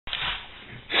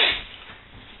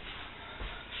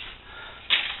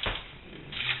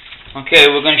Okay,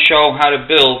 we're going to show how to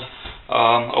build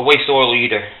a waste oil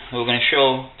heater. We're going to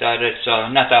show that it's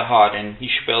not that hard and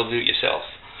you should be able to do it yourself.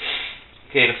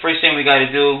 Okay, the first thing we got to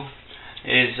do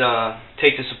is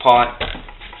take this apart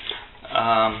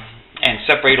and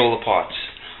separate all the parts.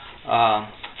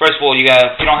 First of all, if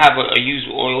you don't have a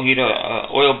used oil heater,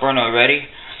 oil burner already,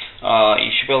 you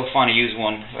should be able to find a used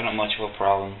one. Not much of a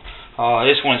problem.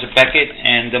 This one is a Beckett,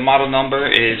 and the model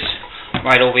number is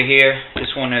right over here.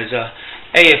 This one is a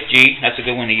AFG. That's a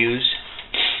good one to use.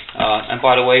 And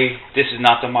by the way, this is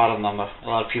not the model number. A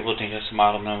lot of people think that's the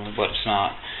model number, but it's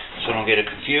not. So don't get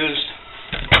it confused.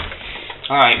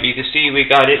 Alright, you can see we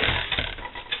got it.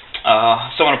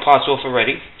 Some of the parts off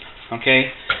already.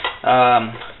 Okay.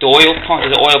 The oil pump,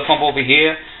 there's an oil pump over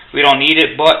here. We don't need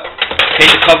it, but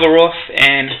take the cover off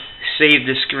and save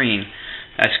the screen.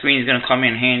 That screen is going to come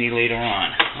in handy later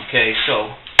on. Okay,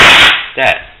 so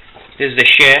this is the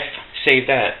shaft. Save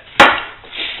that.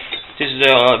 This is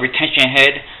the retention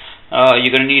head.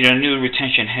 You're going to need a new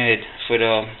retention head for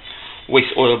the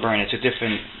waste oil burner. It's a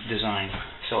different design.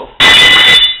 So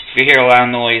if you hear a loud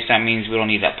noise, that means we don't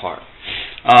need that part.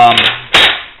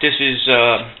 This is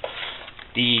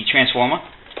the transformer.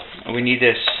 We need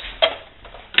this.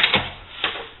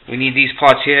 We need these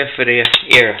parts here for the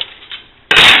air.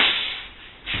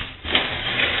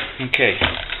 Okay.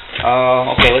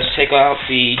 Okay, let's take out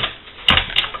the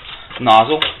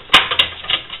nozzle.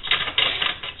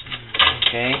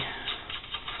 Okay.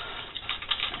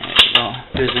 There you go.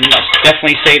 There's a nut.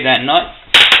 Definitely save that nut.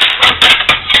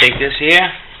 Take this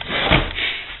here.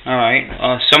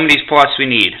 Alright. Some of these parts we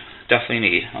need. Definitely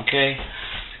need. Okay.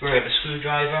 Grab a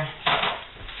screwdriver.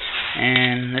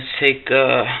 And let's take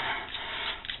these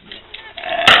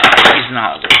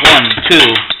nozzles. 1,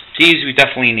 2. These we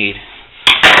definitely need.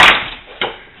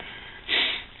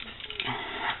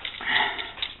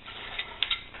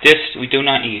 This we do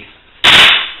not need.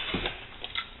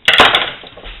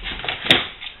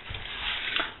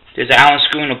 There's an Allen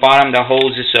screw in the bottom that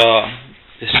holds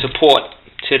this support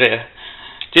to the.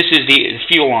 This is the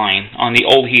fuel line on the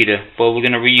old heater, but we're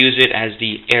going to reuse it as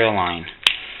the air line.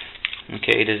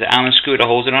 Okay, there's an Allen screw that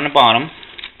holds it on the bottom.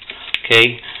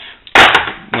 Okay,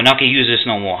 we're not going to use this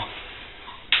no more.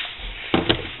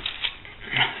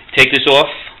 Take this off.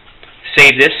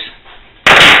 Save this.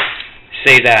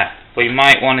 Save that. But you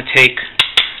might want to take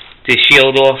the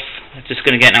shield off. It's just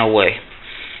going to get in our way.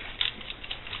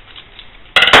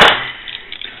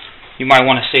 You might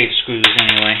want to save the screws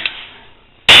anyway.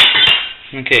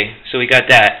 Okay, so we got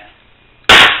that.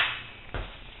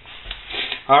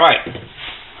 Alright.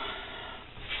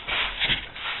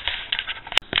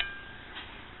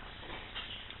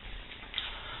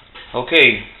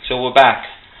 Okay, so we're back.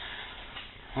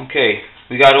 Okay,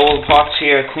 we got all the parts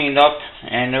here cleaned up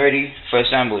and ready for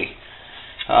assembly.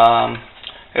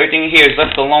 Everything here is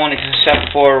left alone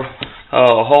except for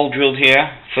a hole drilled here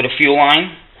for the fuel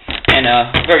line and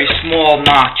a very small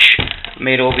notch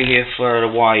made over here for the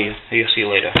wire. You'll see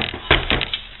later.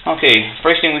 Okay,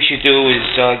 first thing we should do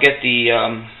is get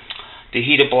the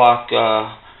heater block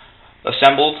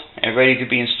assembled and ready to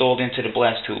be installed into the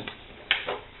blast tube.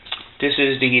 This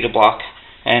is the heater block,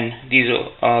 and these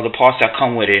are the parts that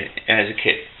come with it as a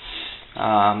kit.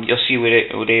 You'll see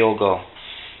where they all go.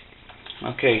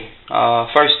 Okay,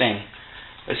 first thing,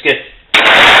 let's get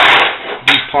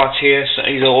these parts here. So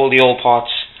these are all the old parts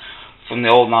from the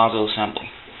old nozzle assembly.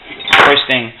 First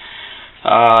thing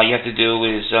you have to do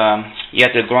is you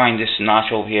have to grind this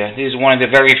notch over here. This is one of the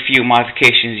very few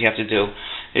modifications you have to do.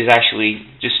 There's actually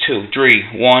just 2, 3.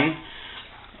 1,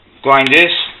 grind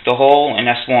this, the hole, and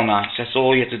that small notch. That's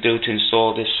all you have to do to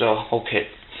install this whole kit.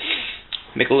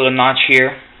 Make a little notch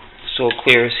here so it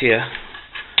clears here.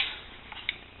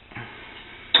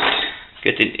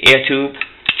 Get the air tube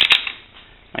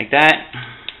like that.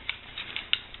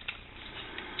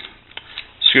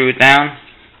 Screw it down.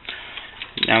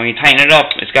 Now when you tighten it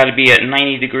up, it's got to be at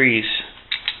 90 degrees.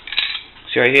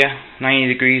 See right here?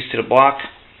 90 degrees to the block.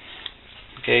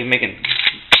 Okay, make it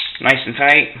nice and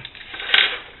tight.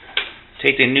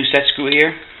 Take the new set screw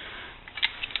here.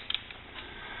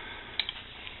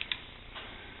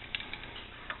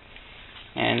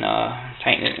 And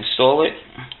tighten it, install it.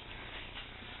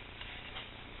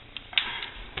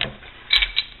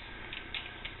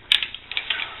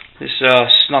 Just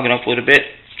snug it up a little bit.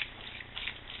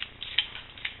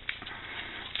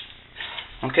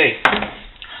 Okay.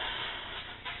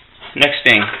 Next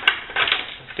thing,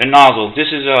 the nozzle. This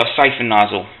is a siphon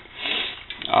nozzle.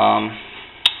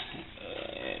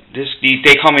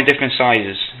 They come in different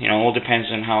sizes. You know, it all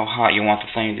depends on how hot you want the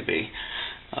flame to be.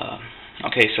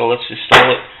 Okay, so let's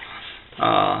install it.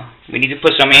 We need to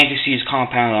put some anti-seize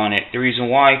compound on it. The reason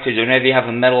why, because whenever you have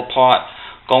a metal part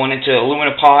going into an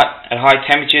aluminum pot at high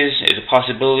temperatures, there's a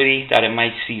possibility that it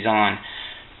might seize on.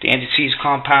 The anti-seize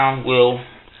compound will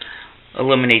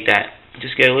eliminate that.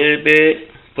 Just get a little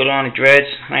bit, put it on the dreads,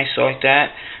 nice like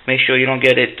that. Make sure you don't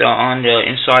get it on the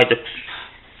inside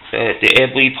the air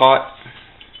bleed part,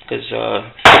 because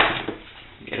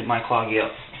it might clog you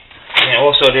up. And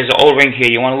also, there's an O-ring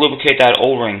here. You want to lubricate that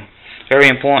O-ring. Very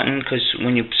important, because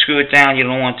when you screw it down, you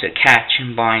don't want it to catch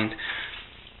and bind.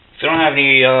 If you don't have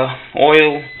any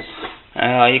oil,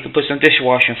 you can put some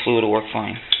dishwashing fluid to work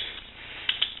fine.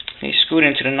 You screw it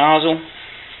into the nozzle.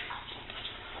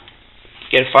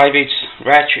 Get a 5/8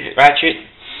 ratchet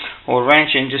or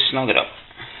wrench and just snug it up.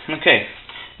 Okay.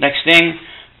 Next thing,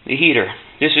 the heater.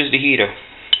 This is the heater.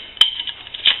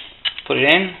 Put it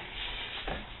in.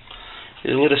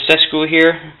 There's a little set screw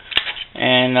here,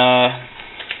 and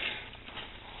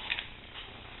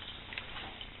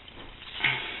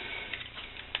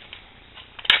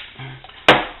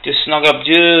just snug up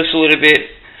just a little bit,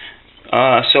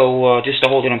 just to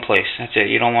hold it in place. That's it.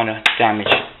 You don't want to damage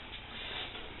it.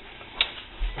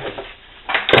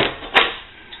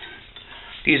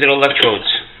 These are the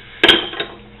electrodes.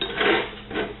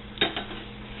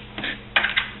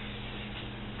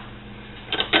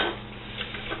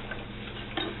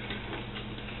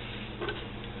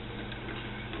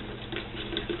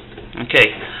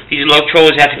 Okay, these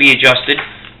electrodes have to be adjusted.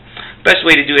 Best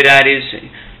way to do that is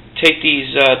take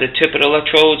the tip of the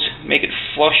electrodes, make it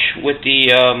flush with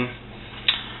the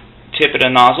tip of the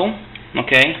nozzle.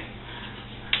 Okay.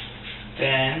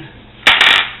 Then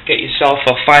get yourself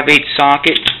a 5/8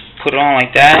 socket, put it on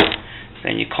like that.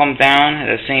 Then you come down at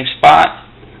the same spot.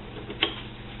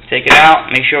 Take it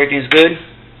out, make sure everything's good.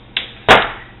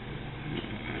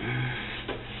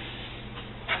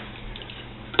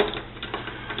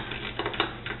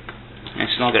 And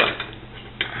snug it up.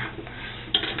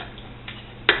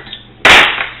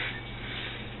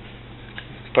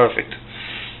 Perfect.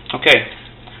 Okay.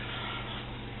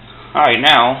 Alright,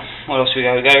 now, what else we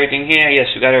got? We got everything here? Yes,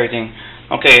 we got everything.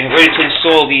 Okay, ready to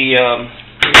install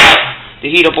the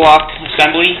heater block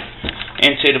assembly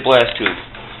into the blast tube.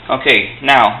 Okay,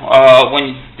 now,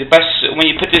 when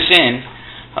you put this in,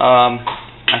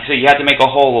 like I said, you have to make a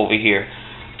hole over here.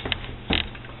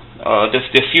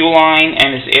 The fuel line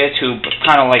and this air tube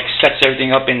kind of like sets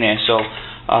everything up in there. So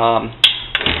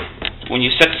when you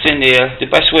set this in there, the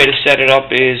best way to set it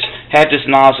up is have this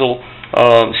nozzle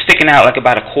sticking out like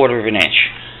about 1/4 of an inch.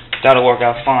 That'll work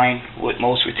out fine with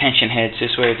most retention heads.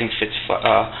 This way everything fits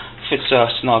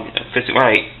snug, fits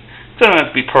right. Doesn't have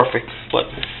to be perfect, but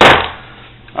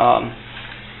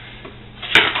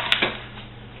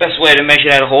best way to measure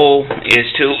that hole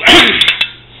is to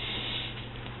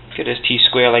get this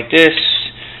T-square like this,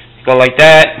 go like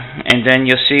that, and then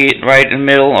you'll see it right in the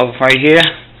middle of right here.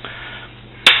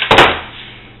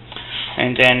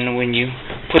 And then when you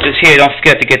put this here, don't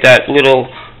forget to get that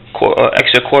little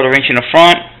extra 1/4 inch in the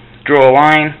front. Draw a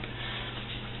line.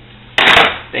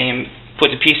 Then you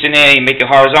put the piece in there. You make a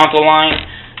horizontal line,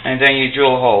 and then you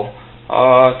drill a hole.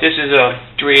 This is a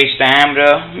 3/8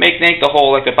 diameter. Make the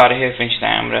hole like about a 1/2 inch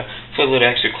diameter for a little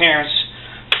extra clearance.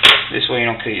 This way you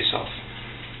don't kill yourself.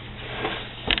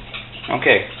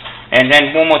 Okay. And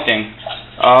then one more thing.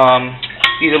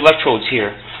 These electrodes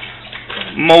here.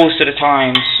 Most of the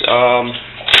times,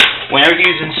 when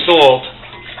everything's installed,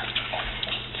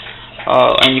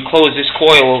 and you close this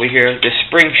coil over here, the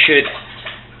spring should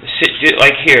sit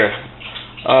like here.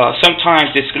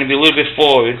 Sometimes it's going to be a little bit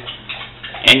forward,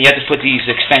 and you have to put these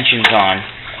extensions on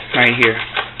right here.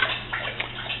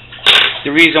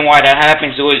 The reason why that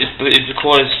happens is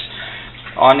because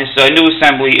on this new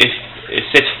assembly, it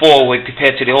sits forward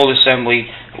compared to the old assembly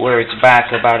where it's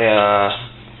back about a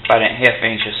 1/2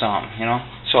 inch or something, you know.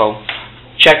 So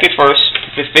check it first.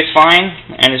 If it fits fine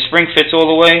and the spring fits all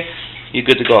the way, you're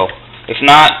good to go. If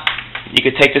not, you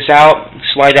could take this out,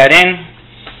 slide that in,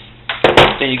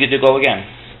 then you're good to go again.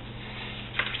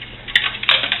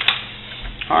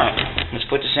 Alright, let's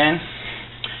put this in.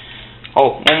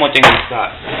 Oh, one more thing we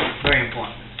got. Very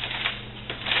important.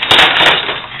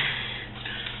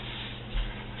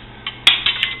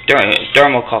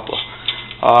 Thermocoupler.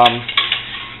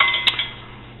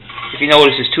 If you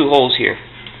notice, there's 2 holes here.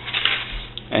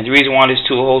 And the reason why there's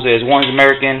 2 holes is one's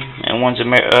American and one's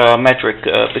metric,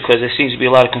 because there seems to be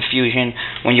a lot of confusion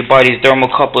when you buy these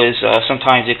thermocouplers.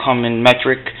 Sometimes they come in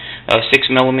metric,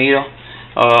 6mm.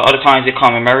 Other times they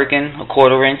come American,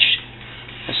 1/4 inch.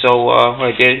 So what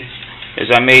I did is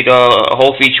I made a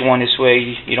hole for each one. This way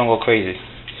you don't go crazy.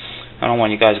 I don't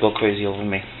want you guys to go crazy over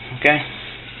me. Okay.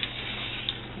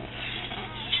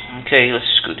 Okay, let's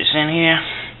screw this in here.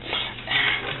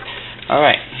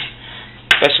 Alright.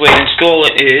 Best way to install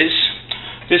it is,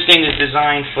 this thing is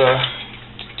designed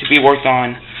to be worked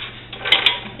on,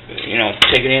 you know,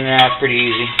 take it in and out pretty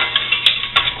easy.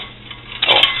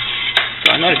 Oh,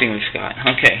 got another thing we forgot.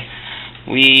 Okay.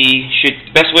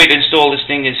 Best way to install this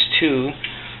thing is to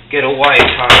get a wire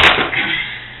tie.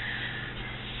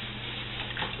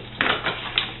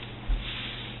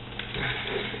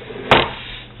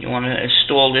 You want to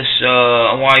install this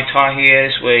wire tie here.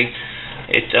 This way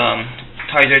it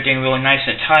ties everything really nice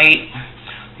and tight.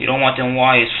 You don't want them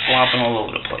wires flopping all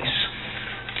over the place.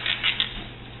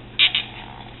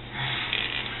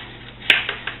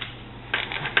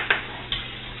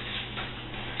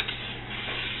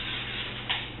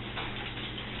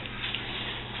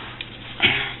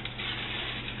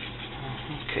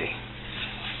 Okay.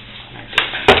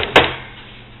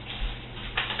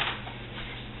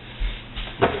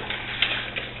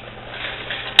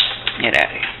 Get out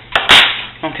of here.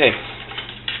 Okay.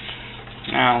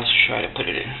 Now let's try to put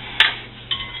it in.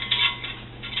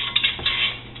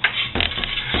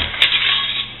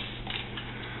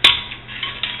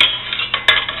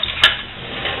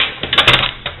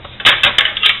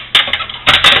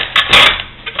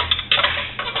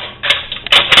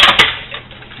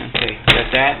 Okay,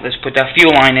 got that. Let's put that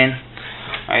fuel line in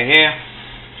right here.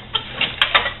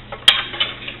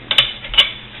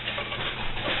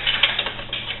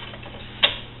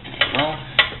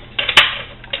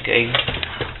 Okay,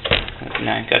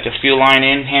 now got the fuel line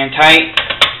in, hand tight.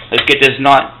 Let's get this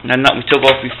nut, the nut we took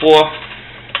off before.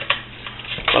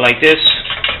 Go like this.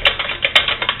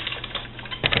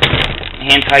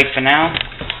 Hand tight for now.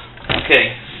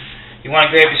 Okay, you want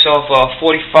to grab yourself a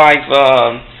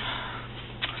 45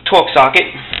 torque socket.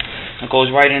 It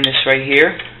goes right in this right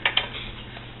here.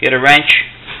 Get a wrench,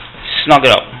 snug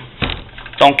it up.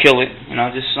 Don't kill it, you know,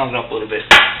 just snug it up a little bit.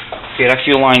 Okay, that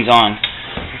fuel line's on.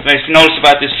 If you notice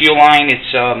about this fuel line,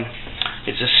 it's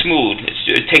a smooth.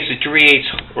 It takes a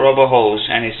 3/8 rubber hose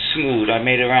and it's smooth. I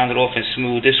made it rounded off and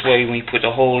smooth. This way, when you put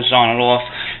the hose on and off,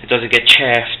 it doesn't get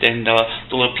chafed and the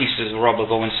little pieces of rubber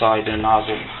go inside the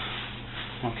nozzle.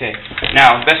 Okay.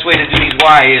 Now, the best way to do these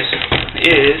wires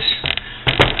is,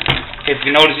 if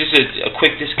you notice, this is a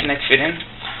quick disconnect fitting.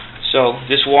 So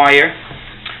this wire,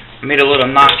 I made a little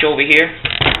notch over here.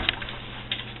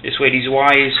 This way, these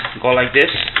wires go like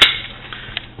this.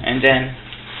 And then,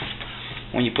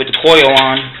 when you put the coil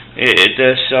on,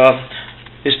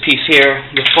 this piece here,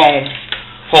 the foam,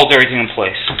 holds everything in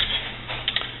place.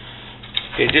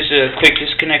 Okay, this is a quick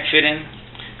disconnect fit-in,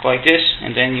 like this,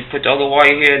 and then you put the other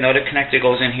wire here, another connector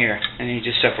goes in here, and then you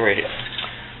just separate it.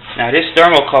 Now this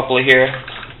thermocoupler here,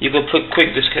 you can put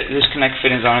quick disconnect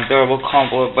fit-ins on a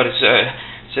thermocoupler, but it's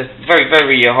a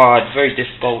very hard, very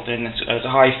difficult, and it's a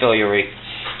high failure rate,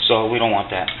 so we don't want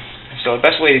that. So the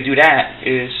best way to do that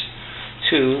is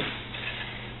to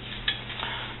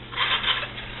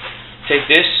take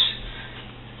this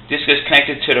gets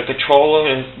connected to the controller.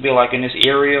 It'll be like in this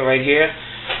area right here.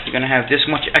 You're going to have this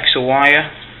much extra wire,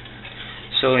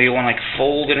 so you want to like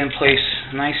fold it in place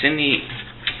nice and neat,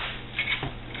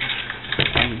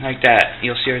 and like that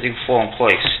you'll see everything fall in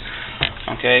place.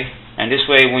 Okay, and this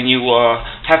way when you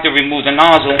have to remove the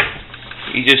nozzle,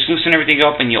 you just loosen everything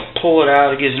up and you'll pull it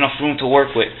out. It gives enough room to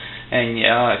work with. And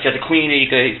if you have to clean it, you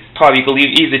could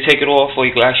either take it off, or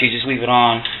you could actually just leave it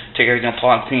on, take everything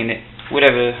apart and clean it.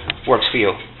 Whatever works for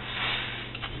you.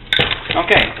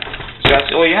 Okay, so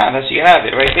that's all you have. You have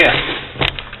it right there.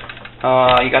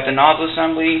 You got the nozzle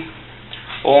assembly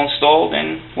all installed,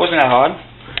 and wasn't that hard.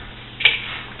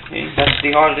 Okay, that's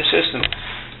the heart of the system.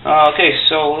 Okay,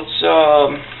 so let's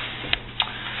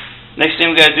next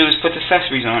thing we gotta do is put the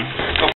accessories on.